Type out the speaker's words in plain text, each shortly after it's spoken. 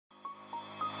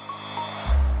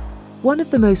One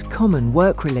of the most common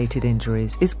work-related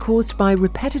injuries is caused by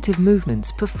repetitive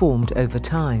movements performed over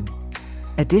time.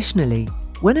 Additionally,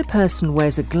 when a person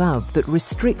wears a glove that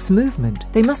restricts movement,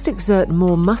 they must exert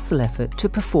more muscle effort to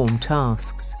perform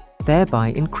tasks, thereby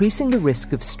increasing the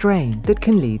risk of strain that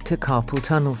can lead to carpal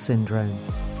tunnel syndrome.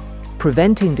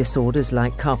 Preventing disorders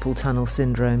like carpal tunnel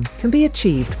syndrome can be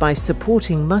achieved by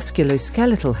supporting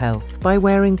musculoskeletal health by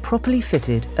wearing properly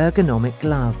fitted ergonomic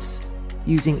gloves,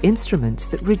 using instruments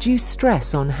that reduce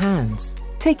stress on hands,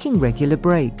 taking regular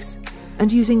breaks,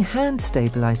 and using hand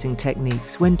stabilizing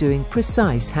techniques when doing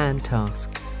precise hand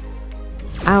tasks.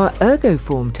 Our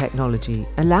ERGOFORM technology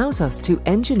allows us to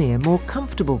engineer more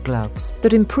comfortable gloves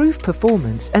that improve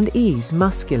performance and ease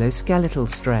musculoskeletal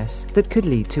stress that could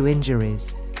lead to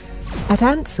injuries. At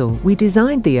Ansell, we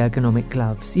designed the ergonomic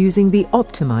gloves using the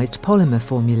optimized polymer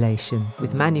formulation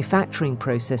with manufacturing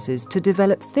processes to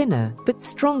develop thinner but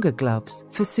stronger gloves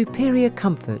for superior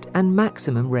comfort and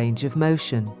maximum range of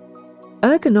motion.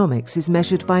 Ergonomics is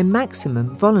measured by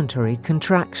maximum voluntary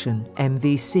contraction,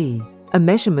 MVC, a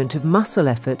measurement of muscle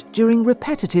effort during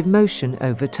repetitive motion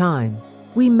over time.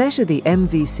 We measure the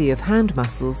MVC of hand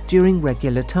muscles during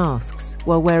regular tasks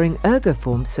while wearing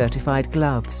ERGOFORM certified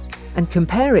gloves and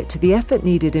compare it to the effort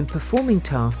needed in performing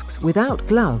tasks without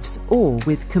gloves or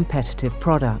with competitive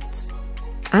products.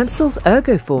 Ansell's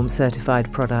ERGOFORM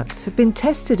certified products have been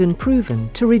tested and proven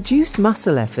to reduce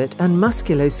muscle effort and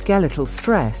musculoskeletal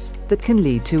stress that can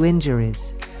lead to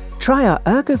injuries. Try our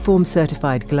ERGOFORM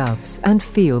certified gloves and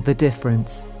feel the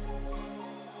difference.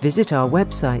 Visit our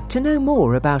website to know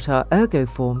more about our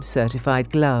ERGOFORM certified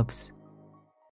gloves.